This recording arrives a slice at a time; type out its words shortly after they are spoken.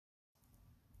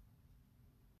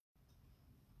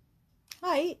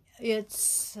Hi,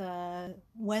 it's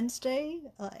Wednesday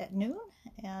at noon,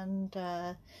 and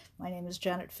my name is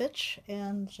Janet Fitch,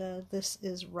 and this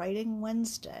is Writing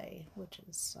Wednesday, which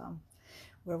is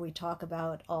where we talk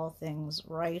about all things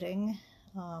writing,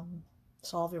 um,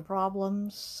 solve your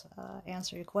problems,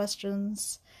 answer your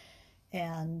questions,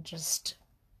 and just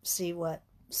see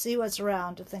what's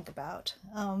around to think about.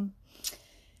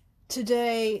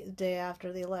 Today, the day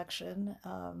after the election,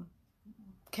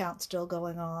 count still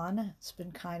going on. It's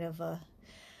been kind of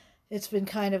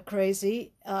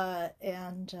crazy,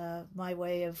 and my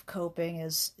way of coping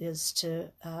is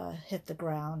to hit the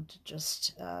ground,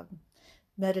 just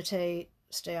meditate,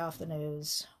 stay off the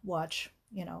news, watch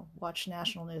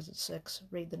national news at 6,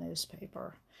 read the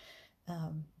newspaper,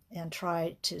 and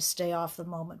try to stay off the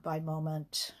moment by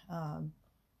moment.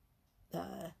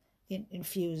 Uh,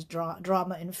 Infused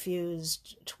drama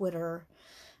infused Twitter,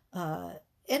 uh,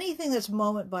 anything that's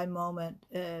moment by moment.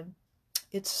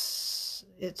 It's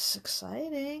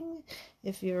exciting.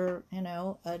 If you're an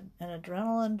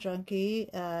adrenaline junkie,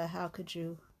 how could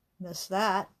you miss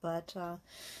that? But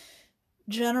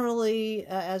generally,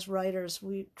 as writers,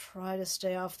 we try to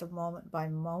stay off the moment by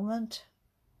moment.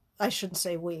 I shouldn't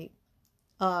say we,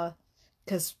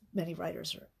 because many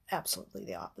writers are absolutely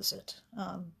the opposite.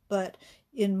 But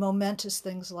in momentous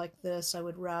things like this, I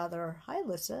would rather, hi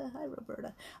Lissa, hi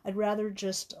Roberta, I'd rather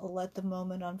just let the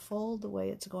moment unfold the way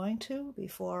it's going to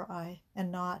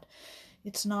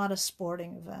it's not a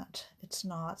sporting event. It's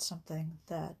not something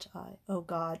that, oh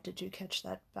God, did you catch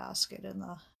that basket in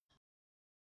the,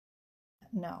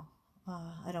 no.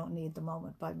 I don't need the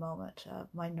moment by moment.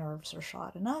 My nerves are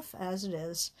shot enough as it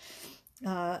is.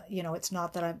 It's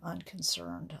not that I'm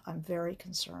unconcerned. I'm very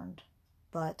concerned,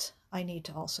 but I need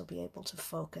to also be able to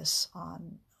focus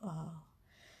on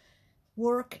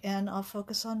work, and I'll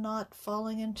focus on not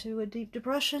falling into a deep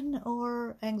depression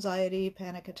or anxiety,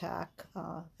 panic attack,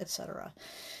 etc.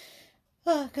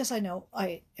 Because I know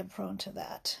I am prone to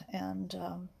that, and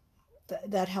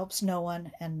that helps no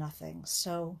one and nothing.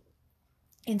 So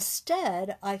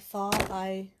instead, I thought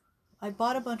I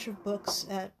bought a bunch of books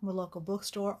at my local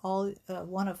bookstore. All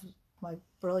One of my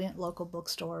brilliant local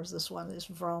bookstores. This one is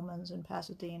Vroman's in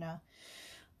Pasadena.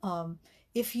 Um,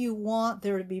 if you want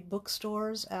there to be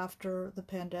bookstores after the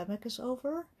pandemic is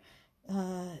over,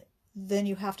 uh, then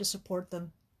you have to support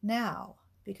them now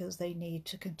because they need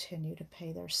to continue to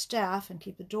pay their staff and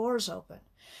keep the doors open.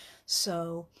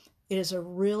 So it is a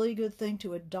really good thing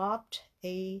to adopt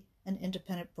an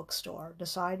independent bookstore.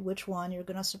 Decide which one you're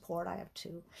going to support. I have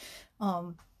two.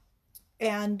 Um,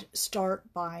 and start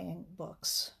buying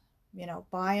books.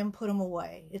 Buy them, put them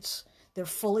away. They're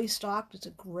fully stocked. It's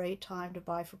a great time to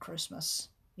buy for Christmas.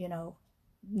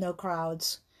 No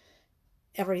crowds,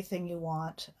 everything you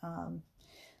want.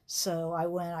 So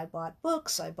I bought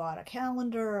books, I bought a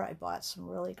calendar, I bought some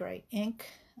really great ink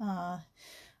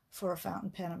for a fountain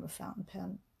pen. I'm a fountain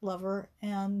pen lover,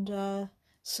 and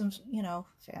some,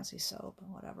 fancy soap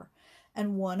and whatever.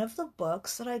 And one of the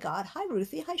books that I got, hi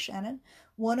Ruthie, hi Shannon,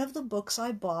 one of the books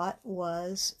I bought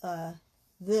was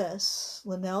this,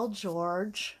 Linnell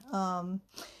George, uh,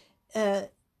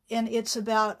 and it's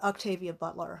about Octavia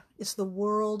Butler. It's the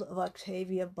world of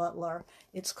Octavia Butler.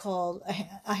 It's called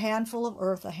A Handful of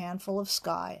Earth, A Handful of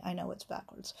Sky. I know it's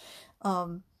backwards.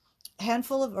 Um,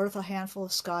 Handful of Earth, A Handful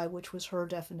of Sky, which was her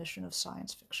definition of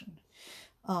science fiction.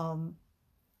 Um,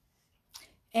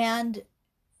 and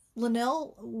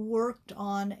Linnell worked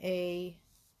on an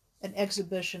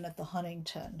exhibition at the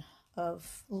Huntington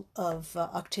of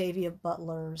Octavia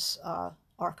Butler's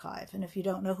archive. And if you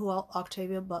don't know who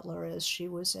Octavia Butler is, she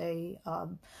was an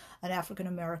African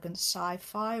American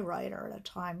sci-fi writer at a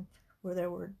time where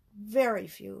there were very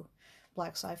few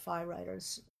black sci-fi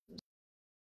writers.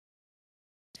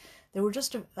 There were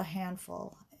just a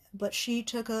handful. But she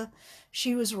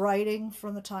was writing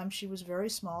from the time she was very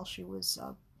small. She was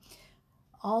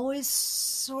always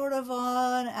sort of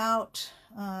an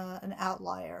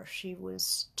outlier. She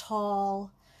was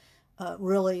tall,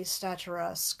 really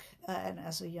statuesque, and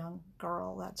as a young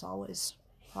girl, that's always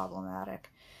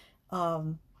problematic.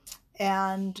 Um,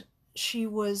 and she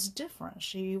was different.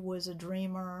 She was a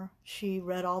dreamer. She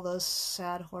read all those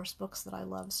sad horse books that I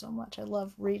love so much. I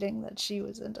love reading that she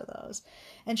was into those.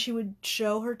 And she would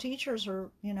show her teachers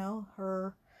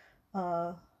her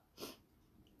uh,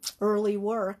 early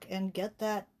work and get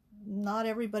that not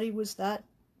everybody was that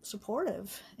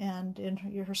supportive. And in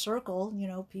her circle,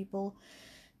 people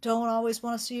don't always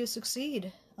want to see you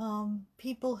succeed.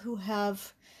 People who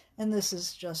have, and this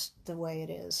is just the way it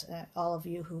is, all of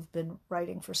you who've been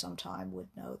writing for some time would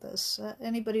know this.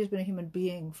 Anybody who's been a human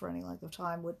being for any length of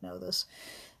time would know this.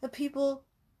 That people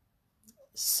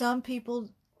some people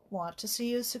want to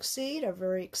see you succeed, are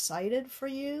very excited for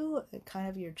you, kind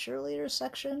of your cheerleader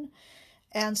section.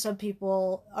 And some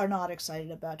people are not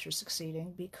excited about your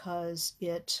succeeding because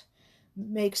it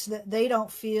makes that they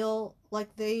don't feel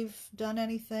like they've done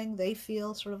anything. They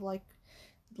feel sort of like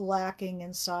lacking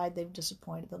inside. They've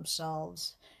disappointed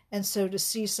themselves. And so to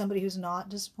see somebody who's not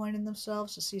disappointing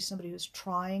themselves, to see somebody who's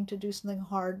trying to do something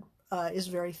hard, is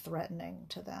very threatening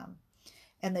to them.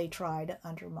 And they try to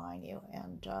undermine you.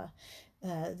 And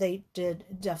they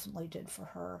definitely did for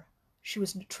her. She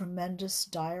was a tremendous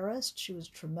diarist. She was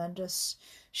tremendous.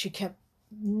 She kept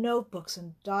notebooks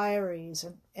and diaries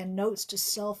and notes to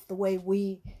self the way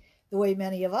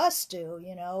many of us do,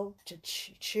 to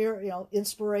cheer,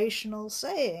 inspirational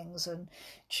sayings and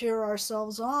cheer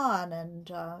ourselves on.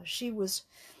 And it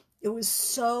was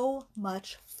so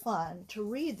much fun to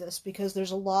read this because there's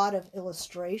a lot of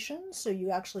illustrations. So you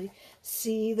actually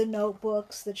see the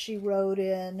notebooks that she wrote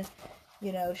in.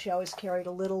 She always carried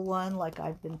a little one like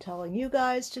I've been telling you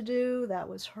guys to do. That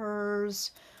was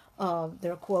hers.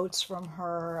 There are quotes from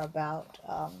her about,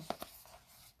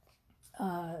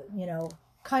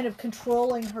 kind of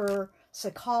controlling her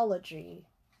psychology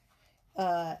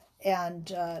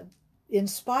and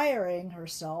inspiring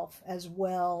herself, as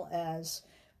well as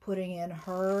putting in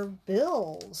her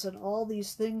bills and all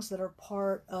these things that are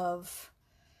part of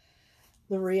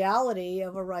the reality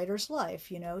of a writer's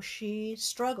life. She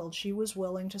struggled. She was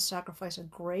willing to sacrifice a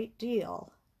great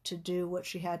deal to do what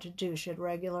she had to do. She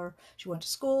went to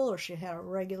school, or she had a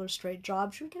regular straight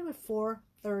job. She would get up at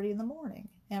 4:30 in the morning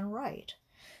and write,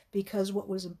 because what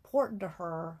was important to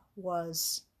her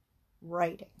was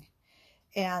writing.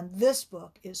 And this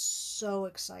book is so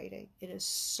exciting. It is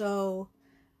so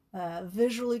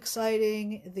visually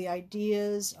exciting. The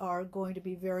ideas are going to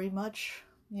be very much,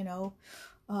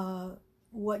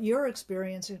 what you're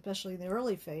experiencing, especially in the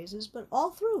early phases, but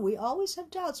all through, we always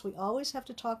have doubts. We always have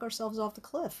to talk ourselves off the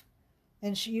cliff.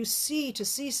 And to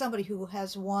see somebody who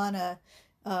has won a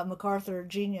MacArthur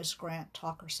Genius Grant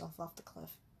talk herself off the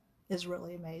cliff is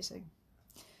really amazing.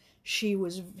 She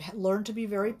learned to be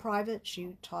very private.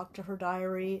 She talked to her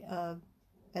diary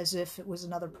as if it was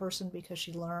another person, because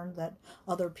she learned that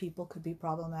other people could be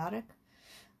problematic.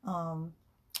 And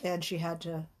she had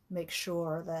to make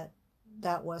sure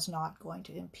that was not going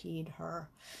to impede her.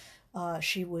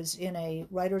 She was in a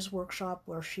writer's workshop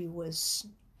where she was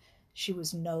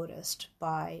noticed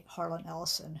by Harlan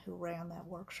Ellison, who ran that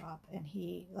workshop, and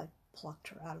he plucked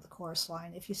her out of the chorus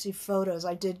line. If you see photos,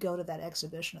 I did go to that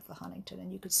exhibition at the Huntington,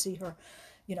 and you could see her,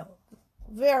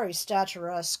 very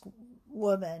statuesque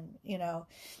woman,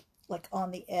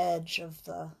 on the edge of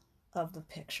the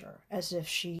picture, as if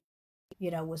she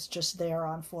was just there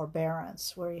on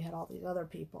forbearance, where you had all these other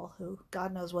people who,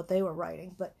 God knows what they were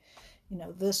writing, but,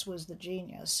 this was the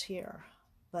genius here.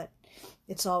 But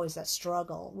it's always that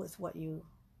struggle with what you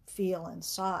feel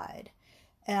inside.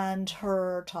 And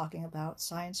her talking about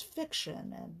science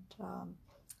fiction. And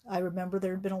I remember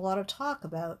there had been a lot of talk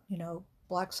about,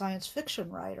 Black science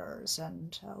fiction writers,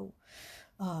 and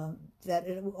that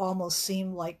it almost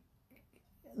seemed like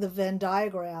the Venn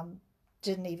diagram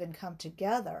didn't even come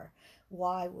together.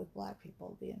 Why would Black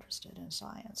people be interested in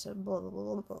science? And blah, blah,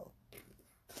 blah, blah.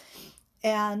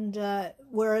 And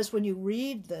whereas when you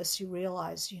read this, you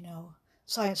realize,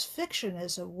 science fiction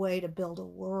is a way to build a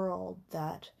world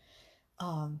that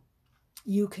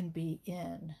you can be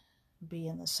in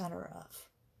the center of.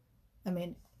 I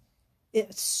mean,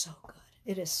 it's so good.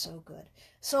 It is so good.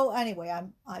 So anyway,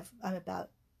 I'm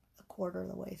about a quarter of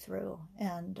the way through,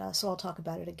 and so I'll talk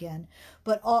about it again.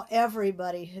 But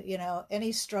everybody,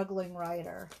 any struggling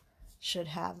writer should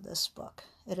have this book.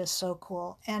 It is so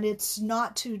cool, and it's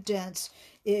not too dense.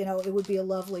 It would be a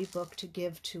lovely book to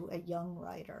give to a young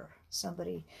writer,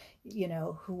 somebody,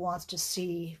 who wants to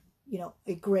see,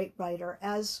 a great writer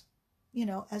as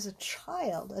a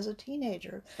child, as a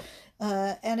teenager,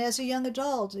 and as a young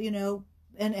adult,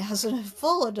 and as a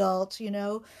full adult,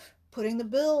 putting the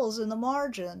bills in the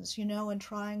margins, and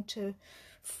trying to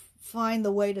find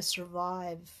the way to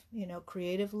survive,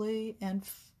 creatively and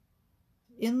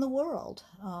in the world,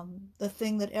 the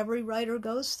thing that every writer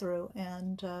goes through,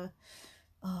 and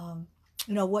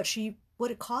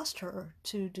what it cost her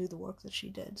to do the work that she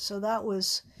did. So that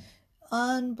was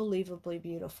unbelievably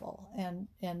beautiful, and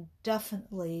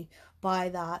definitely buy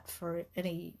that for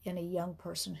any young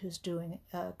person who's doing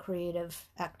a creative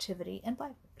activity, and buy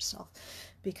it for yourself,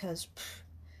 because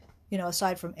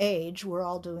aside from age, we're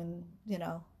all doing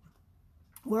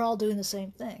the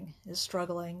same thing, is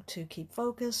struggling to keep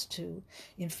focus, to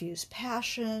infuse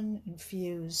passion,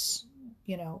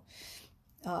 to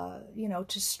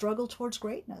struggle towards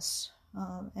greatness.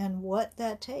 and what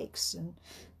that takes and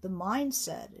the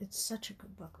mindset. It's such a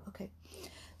good book. Okay,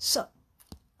 so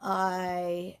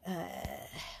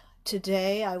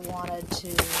today I wanted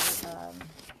to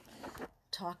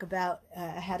talk about. I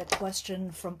had a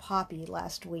question from Poppy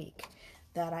last week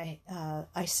that I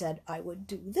said I would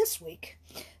do this week.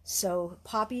 So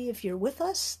Poppy, if you're with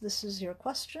us, this is your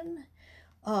question,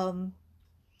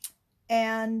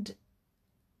 and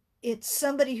it's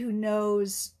somebody who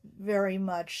knows very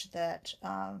much that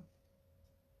I'm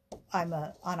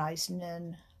a Anais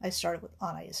Nin. I started with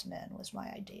Anais Nin was my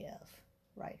idea of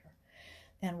writer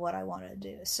and what I wanted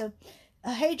to do. So,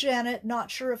 hey Janet,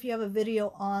 not sure if you have a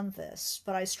video on this,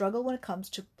 but I struggle when it comes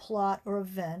to plot or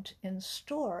event in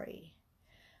story.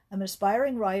 I'm an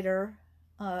aspiring writer,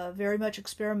 very much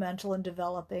experimental in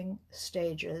developing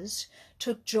stages.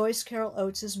 Took Joyce Carol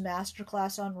Oates'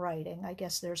 masterclass on writing. I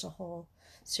guess there's a whole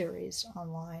series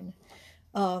online.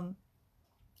 And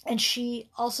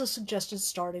she also suggested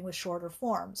starting with shorter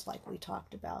forms, like we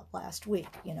talked about last week,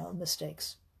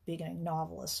 mistakes beginning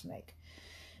novelists make.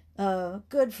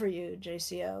 Good for you,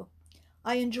 JCO.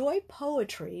 I enjoy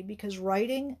poetry because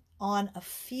writing on a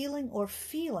feeling or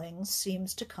feelings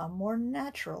seems to come more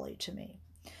naturally to me.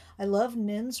 I love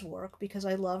Nin's work because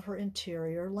I love her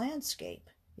interior landscape.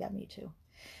 Yeah, me too.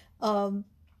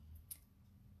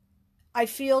 I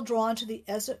feel drawn to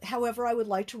however, I would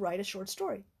like to write a short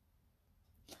story.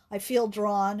 I feel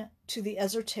drawn to the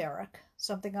esoteric,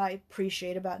 something I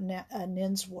appreciate about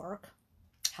Nin's work.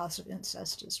 House of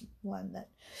Incest is one that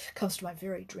comes to my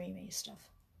very dreamy stuff.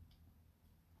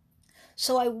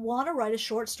 So I want to write a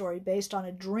short story based on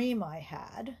a dream I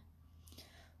had,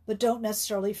 but don't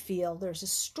necessarily feel there's a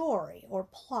story or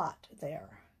plot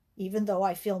there, even though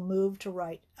I feel moved to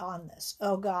write on this.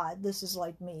 Oh God, this is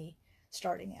like me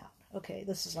starting out. Okay,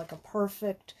 this is like a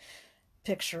perfect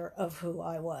picture of who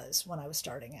I was when I was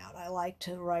starting out. I like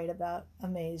to write about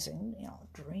amazing,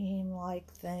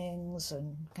 dream-like things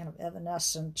and kind of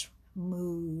evanescent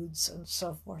moods and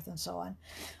so forth and so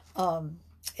on.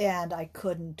 And I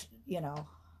couldn't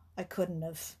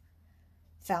have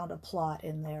found a plot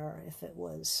in there if it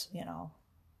was,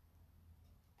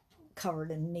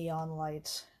 covered in neon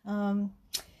lights.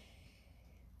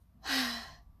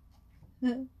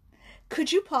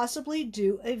 Could you possibly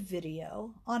do a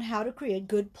video on how to create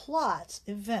good plots,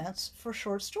 events for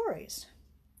short stories?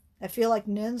 I feel like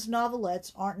Nin's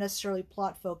novelettes aren't necessarily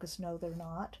plot focused. No, they're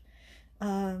not.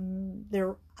 I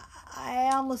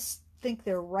almost think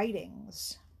they're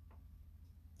writings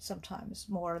sometimes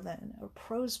more than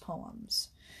prose poems.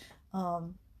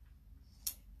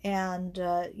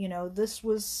 This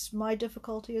was my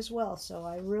difficulty as well. So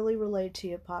I really relate to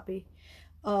you, Poppy.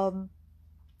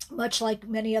 Much like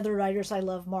many other writers, I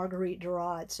love Marguerite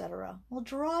Duras, etc. Well,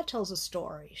 Duras tells a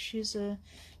story. She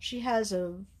has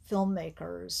a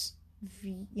filmmaker's,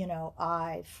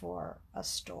 eye for a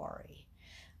story.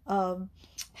 How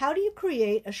do you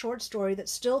create a short story that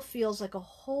still feels like a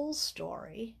whole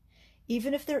story,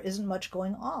 even if there isn't much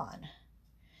going on?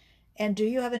 And do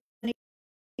you have any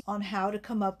on how to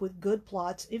come up with good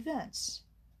plots, events?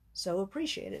 So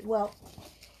appreciated. Well,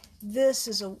 this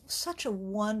is such a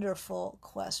wonderful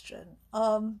question.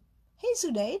 Hey,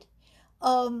 Zunaid.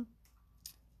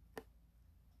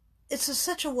 It's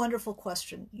such a wonderful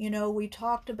question. We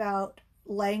talked about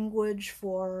language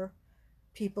for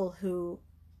people who,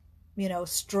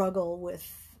 struggle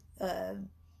with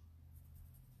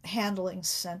handling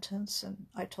sentence, and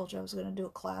I told you I was going to do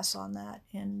a class on that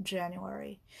in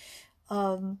January.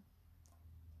 Then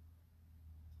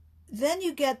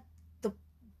you get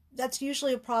that's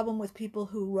usually a problem with people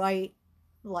who write,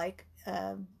 like,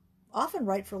 often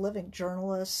write for a living,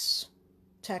 journalists,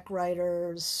 tech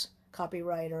writers,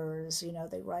 copywriters.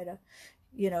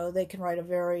 They can write a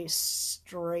very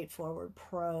straightforward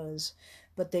prose,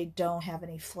 but they don't have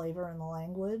any flavor in the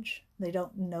language. They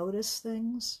don't notice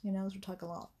things, as we're talking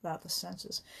a lot about the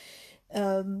senses.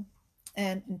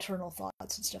 And internal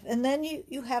thoughts and stuff. And then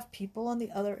you have people on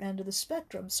the other end of the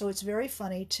spectrum. So it's very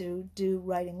funny to do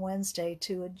Writing Wednesday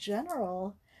to a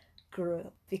general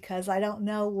group, because I don't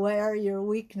know where your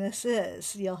weakness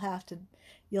is. You'll have to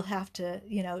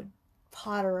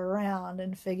potter around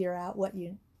and figure out what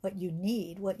you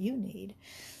need.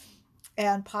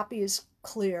 And Poppy is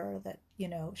clear that,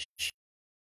 she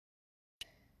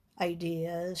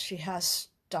ideas, she has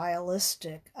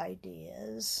stylistic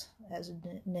ideas, as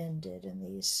Nin did in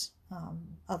these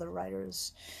other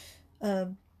writers,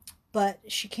 but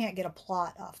she can't get a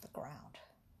plot off the ground.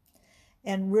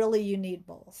 And really, you need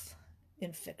both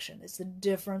in fiction. It's the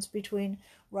difference between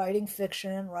writing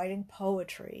fiction and writing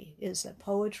poetry, is that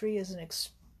poetry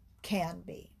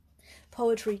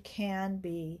can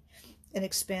be an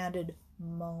expanded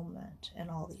moment and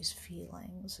all these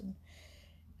feelings and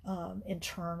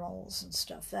internals and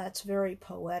stuff. That's very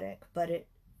poetic, but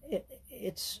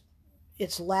it's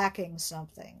lacking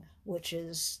something, which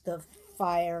is the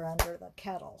fire under the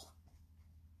kettle,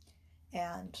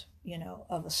 and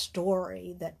of a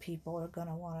story that people are going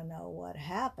to want to know what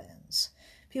happens.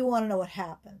 People want to know what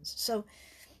happens. So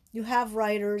you have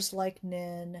writers like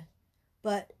Nin,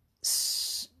 but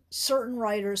certain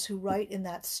writers who write in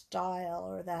that style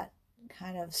or that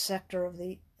kind of sector of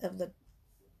the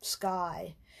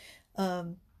sky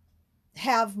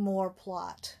have more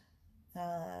plot.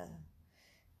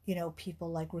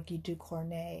 People like Ricky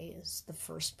Ducournay is the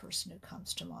first person who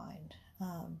comes to mind.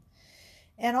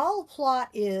 And all plot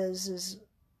is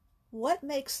what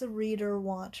makes the reader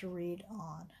want to read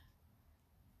on.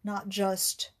 Not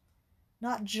just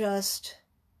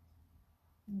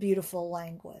beautiful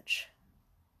language.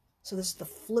 So this is the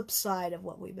flip side of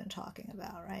what we've been talking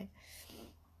about, right?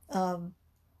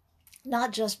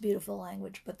 Not just beautiful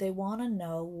language, but they want to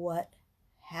know what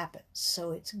happens.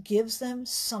 So it gives them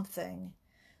something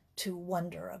to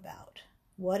wonder about.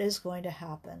 What is going to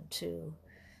happen to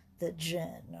the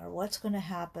djinn, or what's going to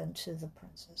happen to the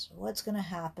princess, or what's going to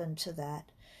happen to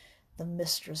the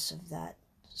mistress of that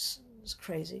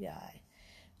crazy guy.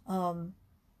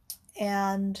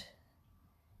 And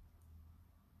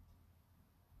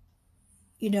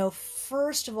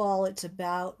first of all, it's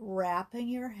about wrapping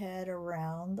your head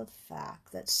around the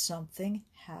fact that something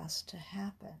has to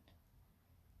happen.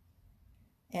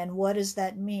 And what does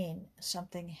that mean?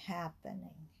 Something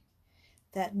happening.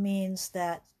 That means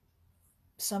that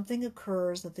something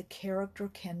occurs that the character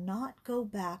cannot go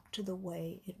back to the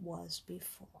way it was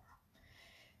before.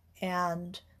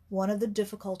 And one of the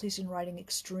difficulties in writing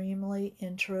extremely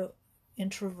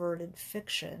introverted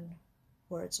fiction,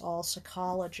 where it's all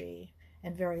psychology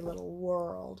and very little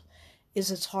world,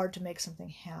 is it's hard to make something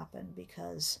happen,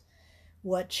 because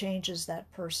what changes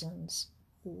that person's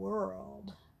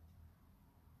world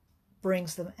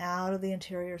brings them out of the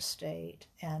interior state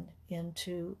and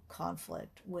into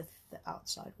conflict with the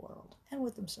outside world and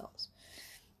with themselves.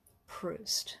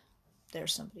 Proust,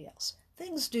 there's somebody else.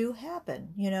 Things do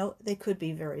happen, they could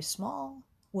be very small.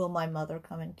 Will my mother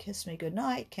come and kiss me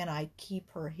goodnight? Can I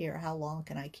keep her here? How long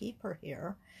can I keep her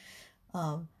here?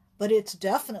 But it's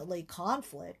definitely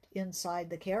conflict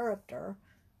inside the character,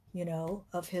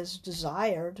 of his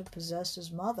desire to possess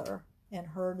his mother and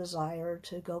her desire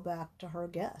to go back to her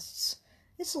guests.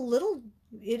 It's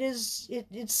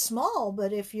small,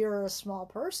 but if you're a small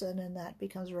person and that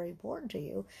becomes very important to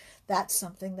you, that's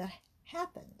something that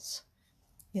happens,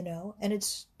 and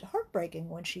it's heartbreaking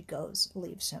when she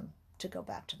leaves him to go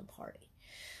back to the party,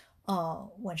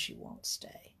 when she won't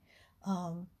stay.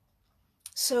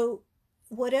 So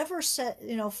whatever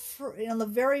on the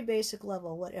very basic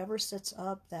level, whatever sets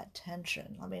up that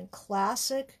tension. I mean,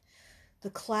 the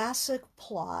classic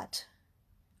plot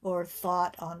or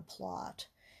thought on plot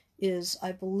is,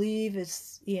 I believe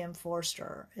it's E.M.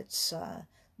 Forster. It's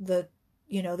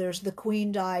there's the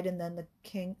queen died and then the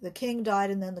king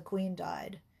died and then the queen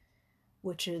died,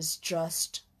 which is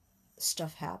just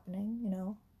stuff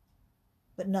happening,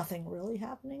 but nothing really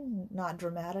happening, not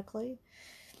dramatically.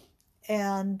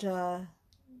 And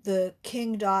the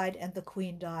king died and the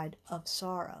queen died of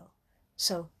sorrow.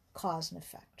 So cause and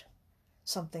effect.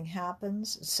 Something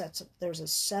happens, there's a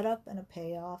setup and a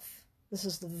payoff. This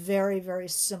is the very, very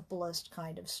simplest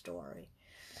kind of story.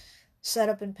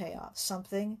 Setup and payoff.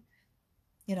 Something,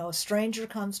 a stranger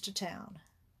comes to town.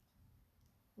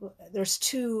 There's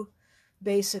two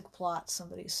basic plots,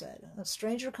 somebody said. A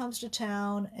stranger comes to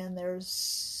town, and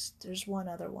there's one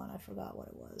other one. I forgot what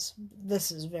it was.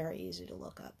 This is very easy to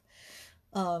look up.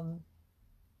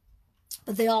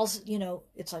 But they all,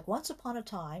 it's like once upon a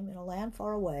time in a land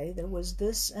far away, there was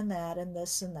this and that and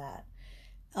this and that.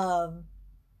 And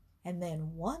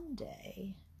then one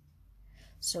day,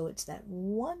 so it's that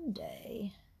one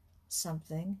day,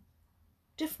 something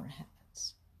different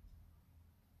happens.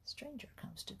 A stranger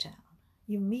comes to town.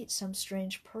 You meet some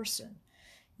strange person.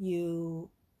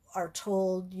 You are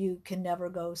told you can never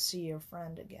go see your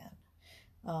friend again.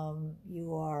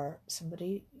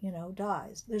 Somebody,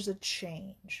 dies. There's a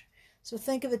change. So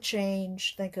think of a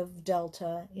change, think of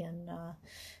delta in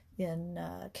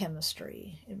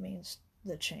chemistry. It means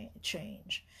the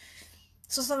change.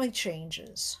 So something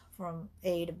changes from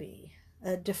A to B,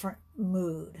 a different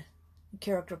mood. The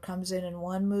character comes in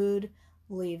one mood,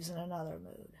 leaves in another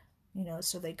mood.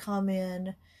 So they come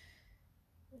in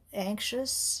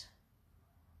anxious,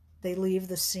 they leave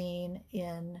the scene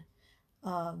in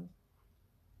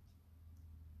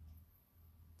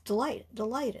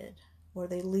delighted, or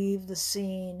they leave the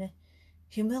scene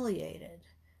humiliated,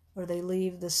 or they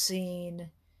leave the scene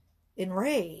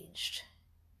enraged.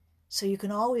 So you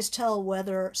can always tell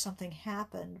whether something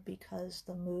happened because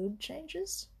the mood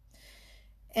changes.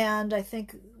 And I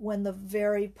think when the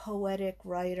very poetic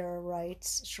writer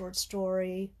writes a short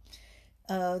story,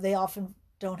 they often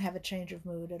don't have a change of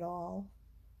mood at all.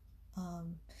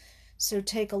 So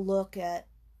take a look at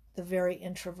the very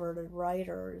introverted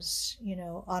writers.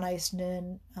 Anais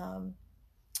Nin, I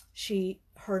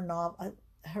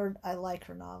like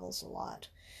her novels a lot.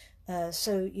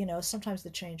 So sometimes the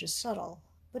change is subtle.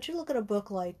 But you look at a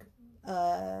book like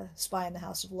Spy in the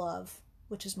House of Love,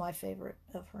 which is my favorite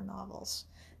of her novels.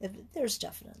 There's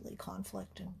definitely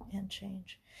conflict and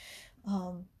change.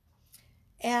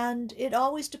 And it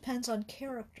always depends on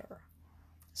character.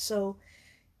 So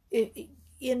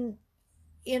in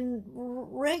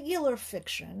regular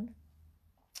fiction,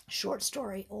 short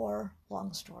story or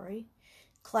long story,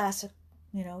 classic,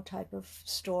 type of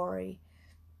story,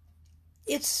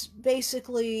 it's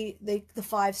basically the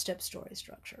 5-step story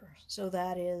structure. So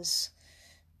that is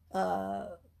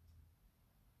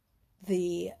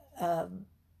the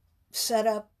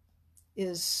setup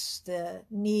is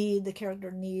the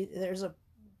character need, there's a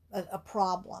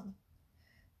problem.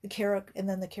 And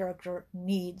then the character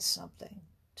needs something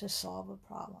to solve a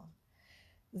problem.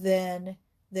 Then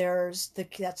that's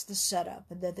the setup,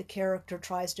 and then the character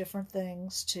tries different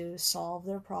things to solve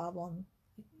their problem.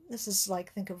 This is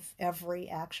like, think of every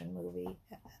action movie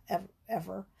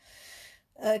ever.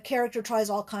 A character tries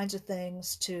all kinds of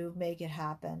things to make it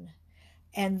happen,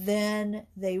 and then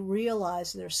they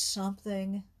realize there's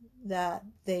something that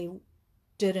they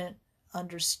didn't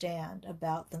understand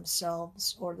about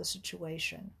themselves or the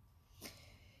situation.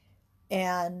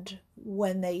 And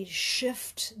when they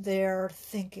shift their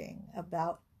thinking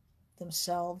about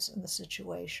themselves and the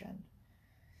situation,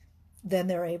 then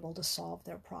they're able to solve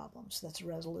their problems. That's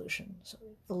resolution, so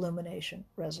illumination,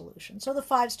 resolution. So the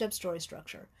 5-step story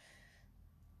structure.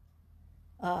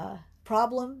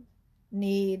 Problem,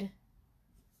 need,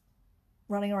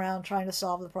 running around trying to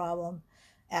solve the problem,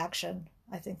 action,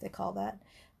 I think they call that.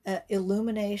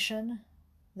 Illumination,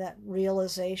 that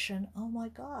realization, oh my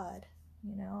God,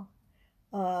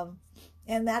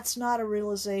 and that's not a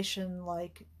realization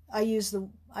like, I use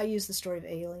the story of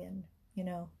Alien,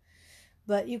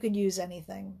 but you could use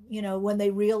anything, when they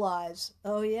realize,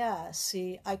 oh yeah,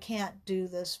 see, I can't do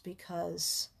this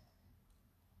because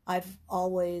I've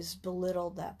always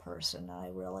belittled that person.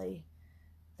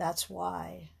 That's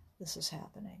why this is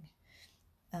happening.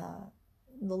 The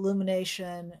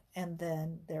illumination, and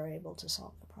then they're able to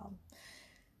solve the problem.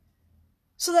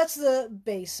 So that's the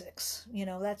basics.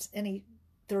 That's any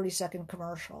 30-second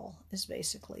commercial is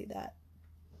basically that.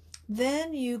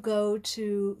 Then you go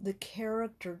to the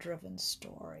character-driven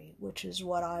story, which is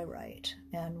what I write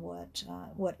and what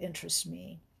interests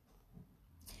me.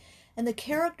 And the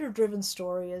character-driven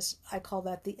story is, I call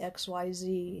that the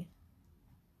XYZ,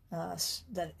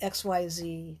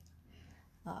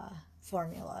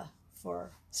 formula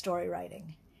for story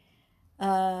writing.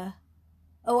 I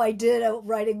did a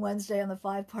Writing Wednesday on the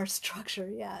 5-part structure.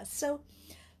 Yeah. So,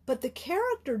 but the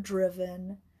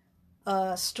character-driven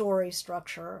story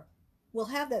structure will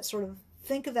have that sort of,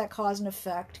 think of that cause and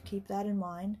effect, keep that in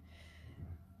mind.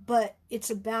 But it's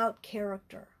about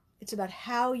character. It's about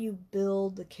how you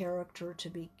build the character to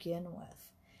begin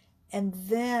with. And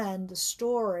then the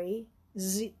story,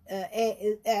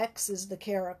 X is the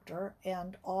character,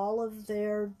 and all of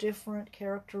their different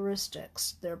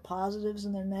characteristics, their positives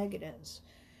and their negatives,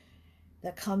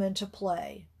 that come into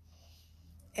play.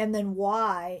 And then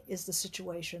Y is the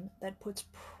situation that puts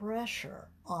pressure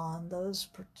on those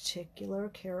particular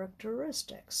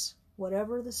characteristics,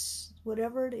 whatever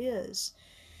it is.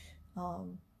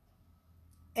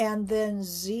 And then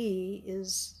Z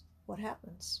is what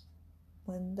happens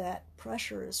when that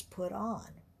pressure is put on.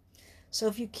 So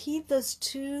if you keep those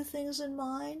two things in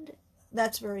mind,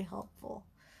 that's very helpful.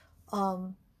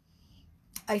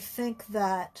 I think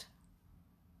that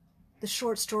the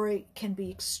short story can be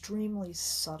extremely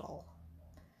subtle.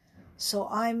 So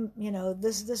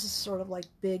this is sort of like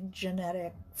big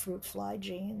genetic fruit fly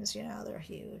genes, they're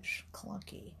huge,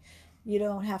 clunky. You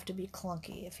don't have to be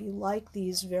clunky. If you like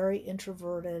these very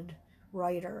introverted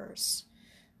writers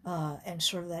and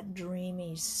sort of that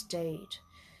dreamy state,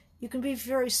 you can be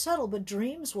very subtle, but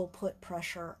dreams will put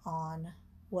pressure on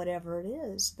whatever it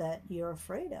is that you're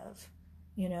afraid of.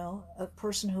 A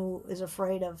person who is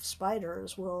afraid of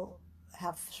spiders will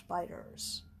have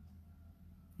spiders,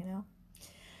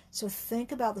 So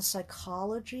think about the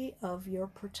psychology of your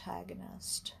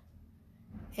protagonist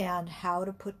and how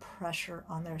to put pressure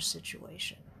on their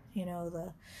situation. you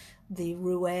know, the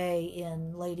roue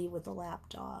in Lady with the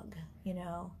Lapdog, you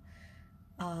know,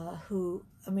 who,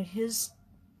 I mean, his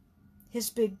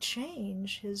big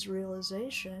change, his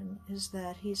realization is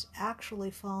that he's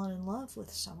actually fallen in love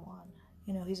with someone.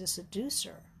 You know, he's a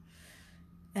seducer.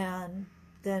 And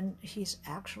then he's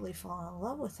actually fallen in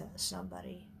love with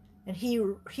somebody. And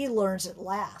he learns it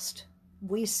last.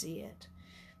 We see it.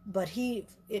 But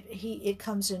it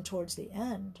comes in towards the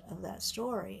end of that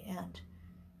story,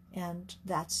 and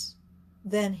that's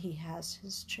then he has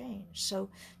his change.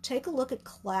 So take a look at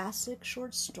classic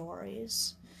short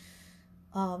stories,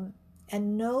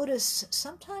 and notice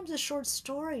sometimes a short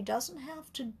story doesn't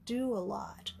have to do a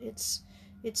lot. It's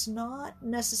not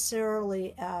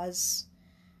necessarily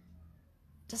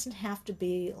doesn't have to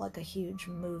be like a huge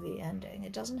movie ending.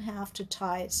 It doesn't have to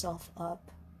tie itself up.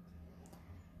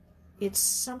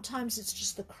 Sometimes it's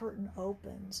just the curtain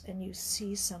opens and you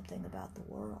see something about the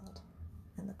world,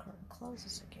 and the curtain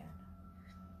closes again.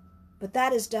 But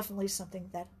that is definitely something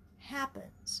that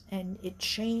happens, and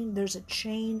there's a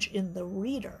change in the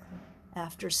reader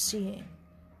after seeing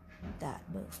that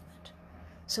movement.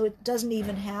 So it doesn't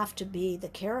even have to be the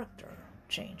character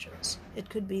changes. It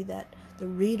could be that the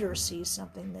reader sees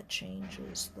something that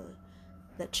changes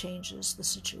the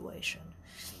situation.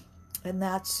 And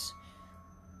that's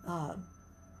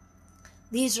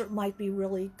these might be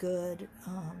really good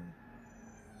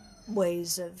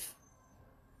ways of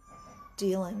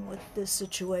dealing with this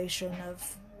situation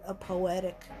of a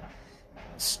poetic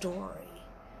story,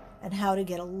 and how to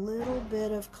get a little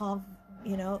bit of conflict.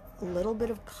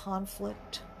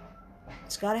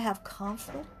 It's got to have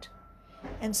conflict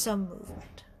and some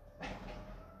movement,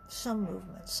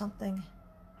 something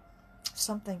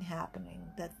happening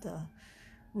that the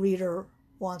reader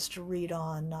wants to read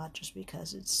on, not just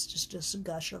because it's just a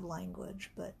gush of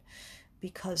language, but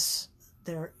because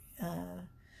there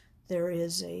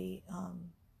is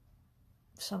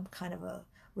some kind of a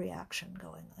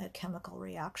chemical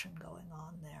reaction going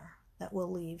on there that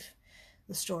will leave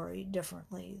the story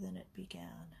differently than it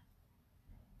began.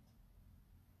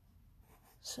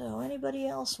 So anybody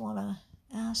else want to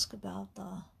ask about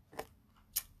the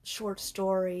short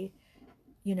story?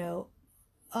 You know,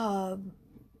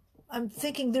 I'm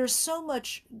thinking there's so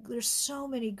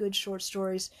many good short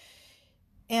stories,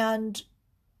 and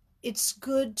it's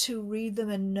good to read them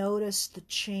and notice the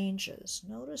changes.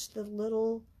 Notice the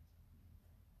little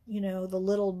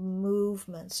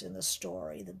movements in the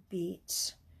story, the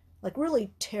beats. Like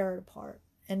really tear it apart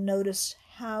and notice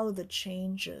how the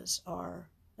changes are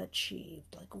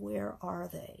achieved. Like, where are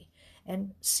they?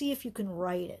 And see if you can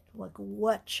write it. Like,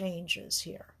 what changes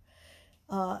here?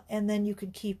 And then you can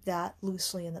keep that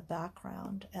loosely in the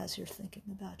background as you're thinking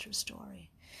about your story.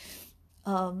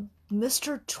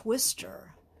 Mr.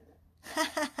 Twister.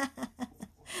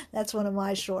 That's one of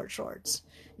my shorts.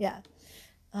 Yeah.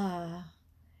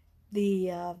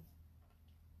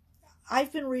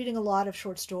 I've been reading a lot of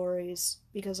short stories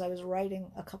because I was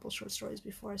writing a couple short stories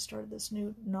before I started this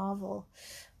new novel.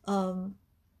 And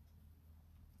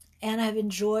I've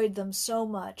enjoyed them so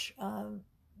much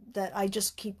that I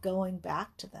just keep going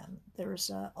back to them. There's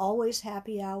Always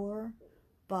Happy Hour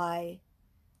by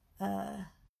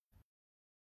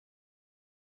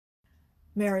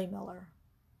Mary Miller,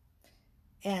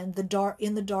 and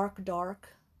In the Dark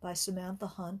by Samantha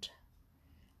Hunt,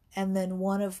 and then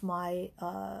one of my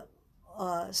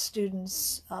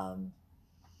students,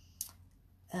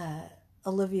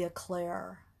 Olivia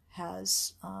Clare,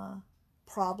 has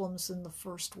Problems in the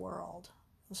First World.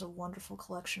 It was a wonderful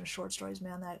collection of short stories.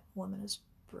 Man, that woman is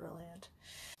brilliant.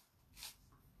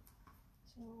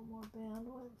 So a little more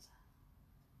bandwidth.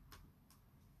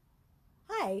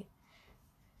 Hi.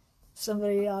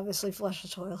 Somebody obviously flushed the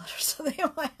toilet or something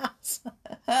in my house.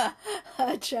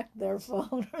 Checked their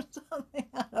phone or something.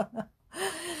 I don't know.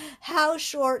 How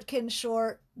short can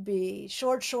short be?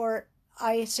 Short,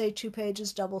 I say 2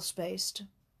 pages double spaced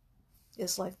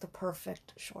is like the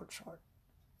perfect short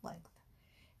length.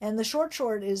 And the short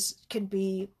can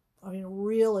be,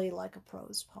 really like a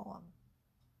prose poem.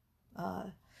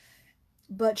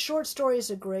 But short story is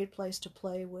a great place to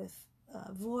play with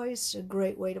voice, a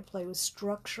great way to play with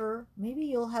structure. Maybe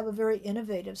you'll have a very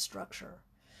innovative structure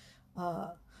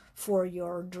for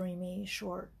your dreamy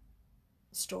short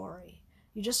story.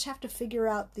 You just have to figure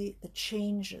out the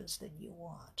changes that you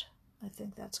want. I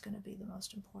think that's going to be the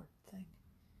most important thing.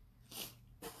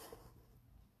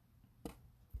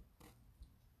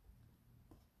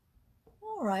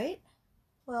 All right.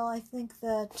 Well, I think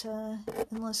that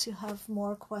unless you have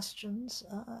more questions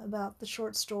about the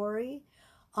short story,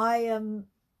 I'm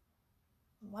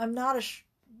not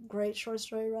great short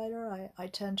story writer, I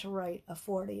tend to write a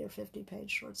 40 or 50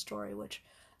 page short story, which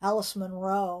Alice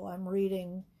Munro, I'm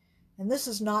reading, and this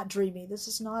is not dreamy. This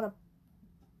is not a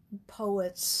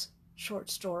poet's short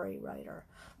story writer,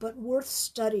 but worth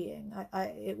studying.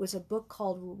 It was a book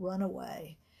called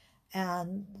Runaway,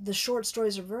 and the short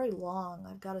stories are very long.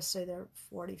 I've got to say they're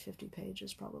 40, 50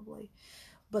 pages probably.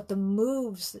 But the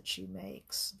moves that she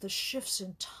makes, the shifts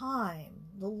in time,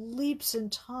 the leaps in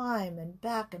time and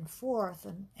back and forth,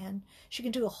 and she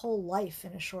can do a whole life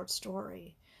in a short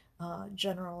story.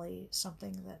 Generally,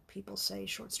 something that people say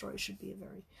short stories should be a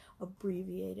very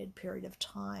abbreviated period of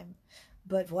time.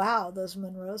 But wow, those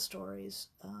Monroe stories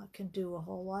can do a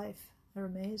whole life. They're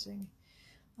amazing.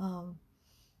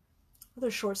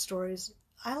 Other short stories.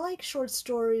 I like short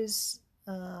stories.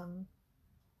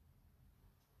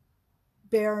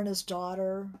 Bear and His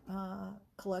Daughter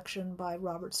collection by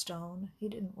Robert Stone. He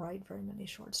didn't write very many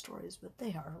short stories, but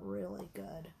they are really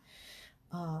good.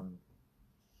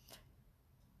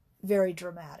 Very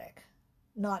dramatic.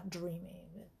 Not dreamy,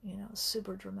 but,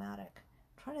 super dramatic.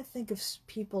 I'm trying to think of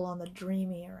people on the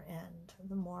dreamier end,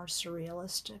 the more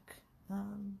surrealistic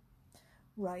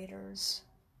writers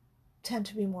tend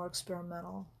to be more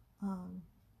experimental,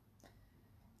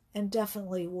 and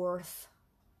definitely worth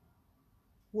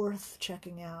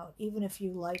checking out. Even if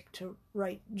you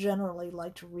generally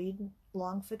like to read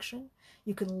long fiction,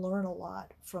 you can learn a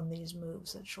lot from these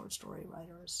moves that short story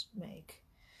writers make.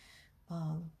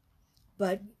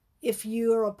 But if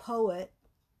you're a poet,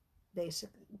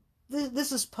 basically,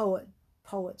 this is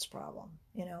poets' problem,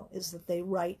 is that they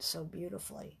write so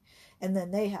beautifully, and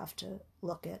then they have to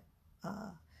look at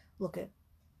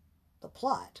the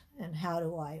plot, and how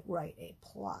do I write a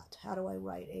plot? How do I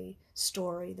write a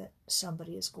story that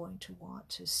somebody is going to want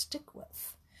to stick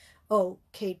with? Oh,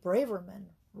 Kate Braverman,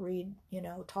 read,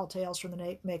 Tall Tales from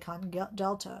the Mekong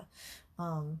Delta,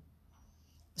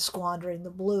 Squandering the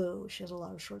Blue. She has a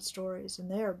lot of short stories,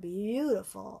 and they're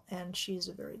beautiful, and she's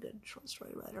a very good short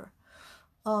story writer.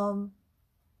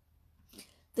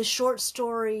 The short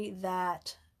story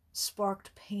that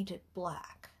sparked Paint It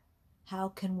Black, how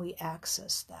can we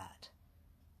access that?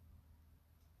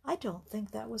 I don't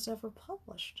think that was ever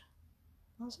published.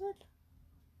 Was it?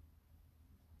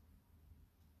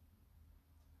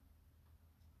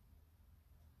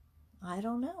 I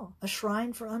don't know. A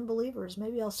Shrine for Unbelievers.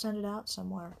 Maybe I'll send it out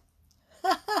somewhere.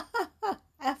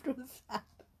 After the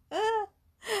fact.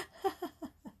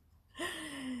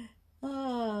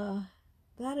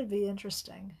 That'd be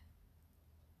interesting.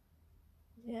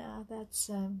 Yeah, that's,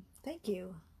 thank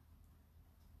you.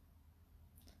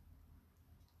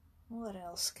 What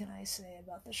else can I say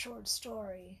about the short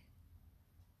story?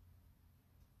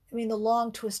 I mean, the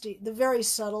long, twisty, the very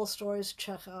subtle stories of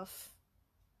Chekhov,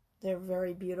 they're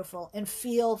very beautiful. And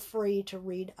feel free to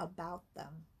read about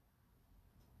them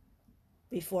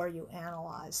before you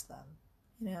analyze them.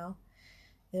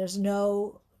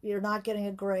 You're not getting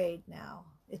a grade now.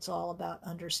 It's all about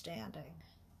understanding.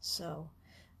 So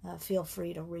feel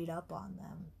free to read up on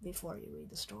them before you read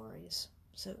the stories.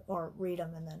 Or read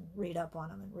them and then read up on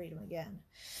them and read them again.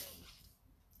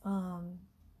 Who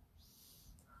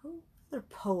other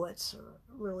poets are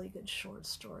really good short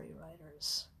story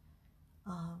writers?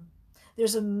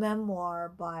 There's a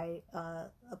memoir by a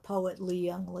poet, Lee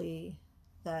Young Lee,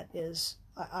 that is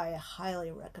I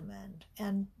highly recommend.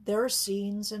 And there are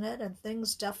scenes in it, and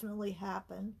things definitely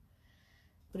happen,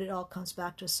 but it all comes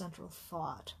back to a central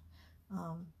thought.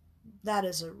 That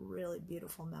is a really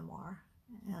beautiful memoir,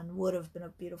 and would have been a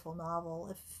beautiful novel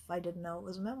if I didn't know it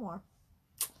was a memoir.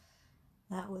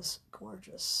 That was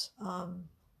gorgeous.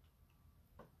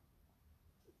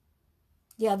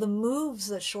 Yeah, the moves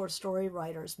that short story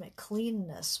writers make,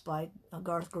 Cleanness by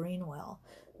Garth Greenwell,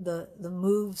 the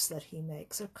moves that he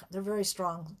makes, they're very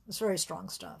strong. It's very strong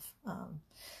stuff.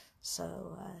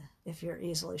 So if you're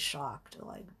easily shocked,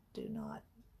 do not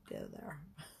go there.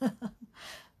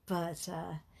 But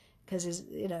because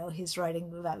he's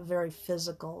writing about very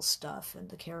physical stuff, and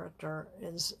the character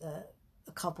is a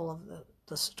couple of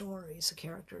the stories, the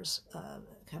character's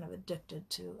kind of addicted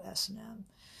to S&M.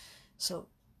 So,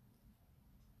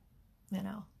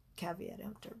 caveat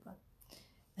emptor, but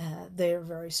they are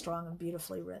very strong and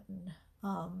beautifully written.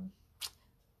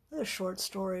 Other short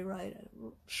stories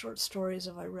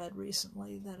have I read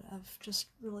recently that I've just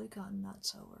really gone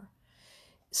nuts over.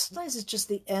 Sometimes it's just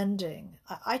the ending.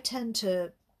 I tend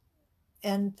to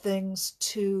end things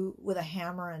with a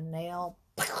hammer and nail.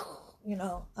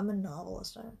 I'm a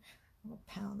novelist. I'm gonna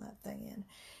pound that thing in.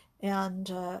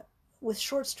 And with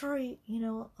short story,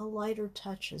 a lighter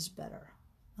touch is better.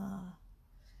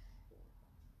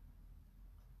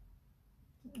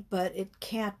 but it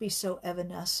can't be so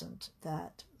evanescent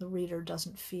that the reader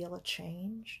doesn't feel a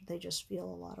change. They just feel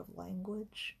a lot of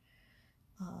language.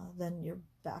 Then you're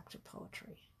back to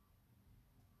poetry.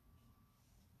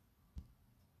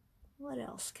 What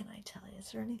else can I tell you?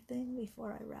 Is there anything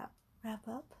before I wrap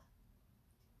up?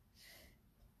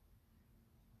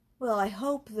 Well, I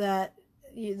hope that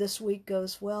this week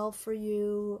goes well for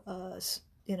you. I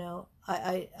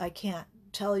can't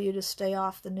tell you to stay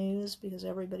off the news because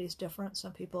everybody's different.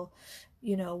 Some people,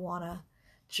 want to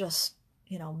just,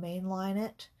 mainline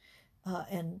it.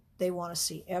 And they want to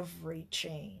see every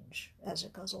change as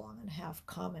it goes along and have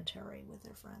commentary with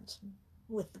their friends and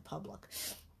with the public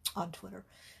on Twitter.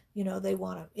 They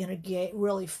want to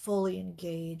really fully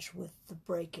engage with the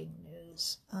breaking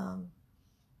news.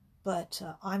 But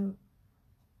I'm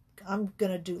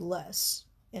going to do less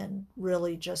and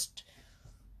really just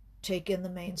take in the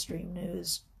mainstream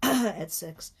news at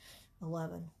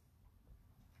 6:11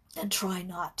 and try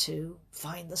not to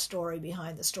find the story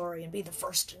behind the story and be the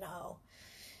first to know.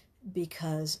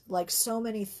 Because like so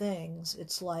many things,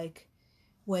 it's like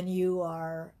when you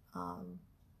are,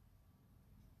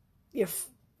 if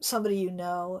somebody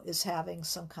is having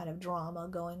some kind of drama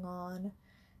going on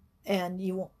and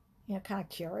you're kind of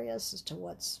curious as to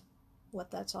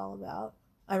what that's all about.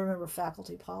 I remember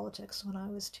faculty politics when I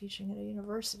was teaching at a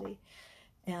university,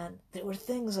 and there were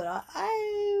things that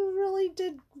I really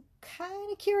did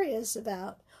kind of curious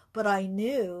about, but I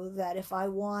knew that if I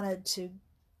wanted to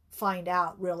find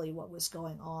out really what was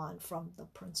going on from the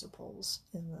principals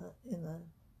in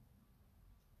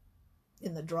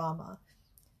the drama,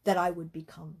 that I would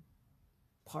become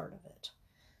part of it.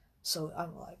 So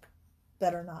I'm like,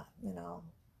 better not,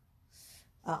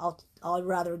 I'll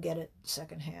rather get it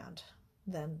secondhand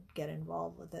than get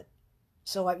involved with it.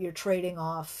 So you're trading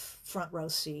off front row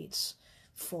seats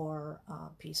for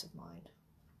peace of mind.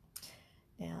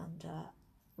 And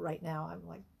right now I'm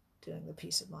like doing the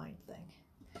peace of mind thing.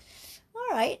 All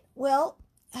right. Well,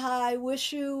 I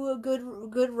wish you a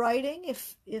good writing.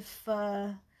 If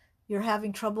you're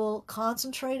having trouble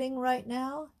concentrating right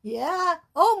now, yeah.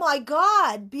 Oh my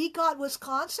God, Beacott,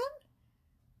 Wisconsin.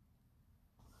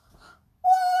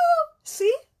 Whoa!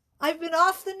 See, I've been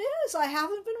off the news. I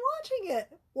haven't been watching it.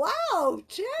 Wow,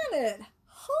 Janet.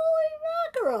 Holy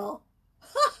mackerel.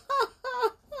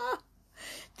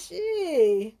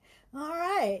 Gee. All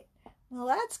right. Well,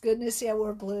 that's good news. Yeah,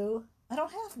 we're blue. I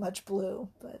don't have much blue,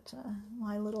 but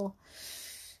my little...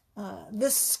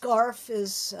 this scarf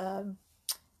is...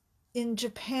 in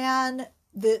Japan,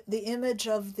 the image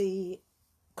of the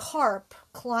carp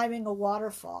climbing a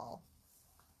waterfall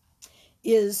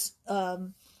is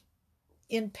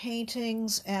in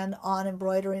paintings and on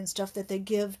embroidery and stuff that they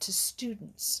give to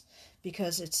students,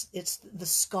 because it's the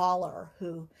scholar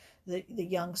who... the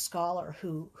young scholar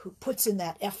who puts in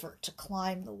that effort to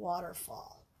climb the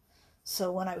waterfall.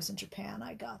 So when I was in Japan,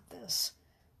 I got this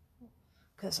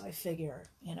because I figure,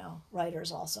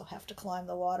 writers also have to climb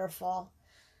the waterfall.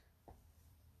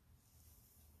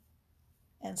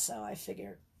 And so I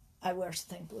figured I wear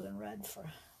something blue and red for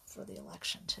the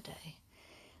election today.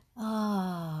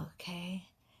 Oh, okay.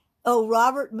 Oh,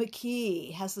 Robert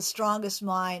McKee has the strongest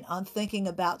mind on thinking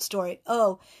about story.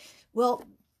 Oh, well,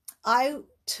 I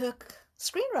took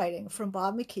screenwriting from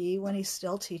Bob McKee when he's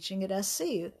still teaching at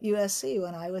USC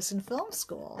when I was in film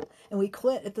school, and we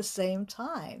quit at the same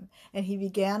time. And he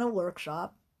began a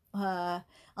workshop on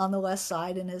the West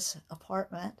Side in his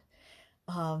apartment.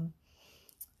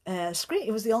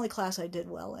 It was the only class I did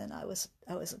well in. I was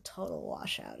a total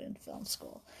washout in film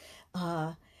school,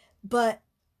 but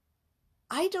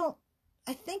I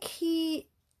think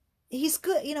he's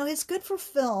good. He's good for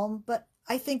film, but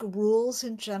I think rules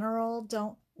in general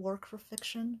don't work for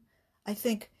fiction. I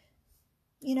think,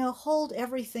 hold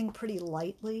everything pretty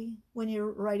lightly when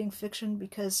you're writing fiction,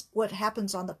 because what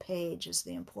happens on the page is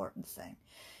the important thing.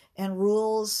 And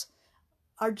rules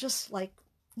are just like,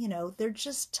 they're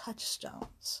just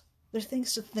touchstones. They're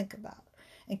things to think about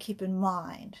and keep in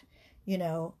mind,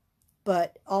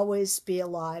 but always be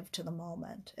alive to the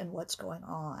moment and what's going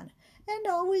on, and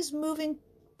always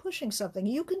pushing something.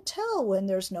 You can tell when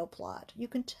there's no plot. You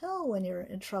can tell when you're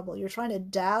in trouble. You're trying to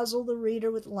dazzle the reader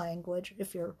with language.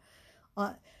 If you're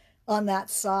on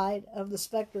that side of the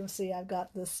spectrum, see, I've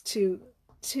got this two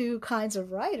kinds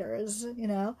of writers,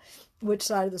 which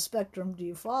side of the spectrum do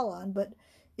you fall on? But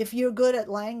if you're good at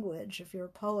language, if you're a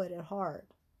poet at heart,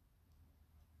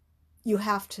 you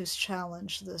have to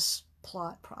challenge this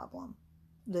plot problem,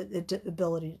 the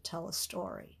ability to tell a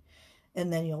story.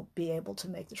 And then you'll be able to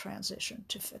make the transition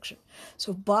to fiction.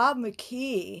 So Bob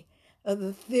McKee,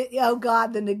 the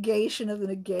negation of the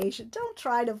negation. Don't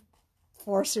try to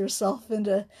force yourself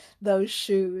into those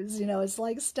shoes. You know, it's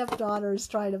like stepdaughters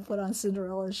trying to put on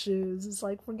Cinderella's shoes. It's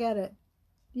like, forget it.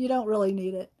 You don't really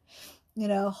need it. You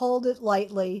know, hold it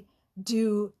lightly. If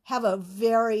you have a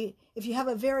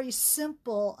very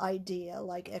simple idea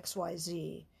like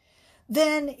XYZ,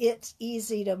 then it's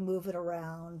easy to move it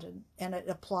around, and it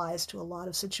applies to a lot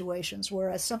of situations.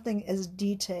 Whereas something as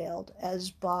detailed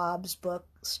as Bob's book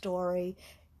story,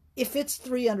 if it's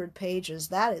 300 pages,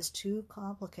 that is too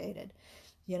complicated.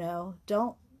 You know,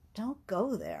 don't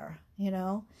go there. You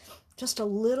know, just a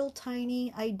little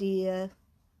tiny idea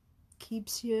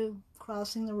keeps you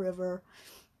crossing the river.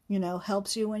 You know,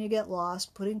 helps you when you get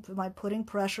lost. Putting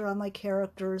pressure on my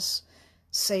characters'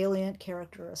 salient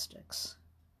characteristics.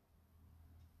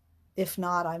 If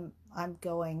not, I'm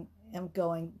going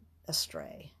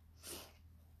astray.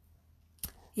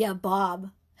 Yeah,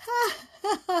 Bob.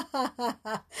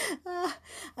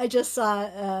 I just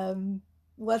saw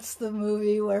what's the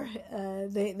movie where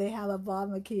they have a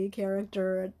Bob McKee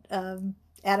character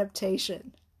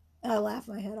adaptation. I laugh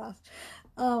my head off.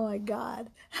 Oh my God.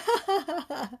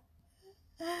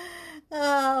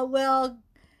 Well,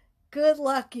 good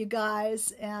luck, you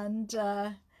guys, and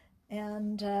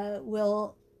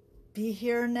we'll be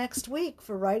here next week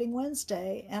for Writing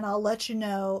Wednesday, and I'll let you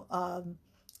know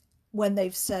when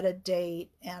they've set a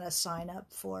date and a sign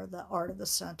up for the Art of the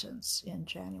Sentence in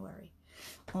January.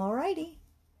 All righty.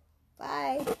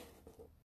 Bye.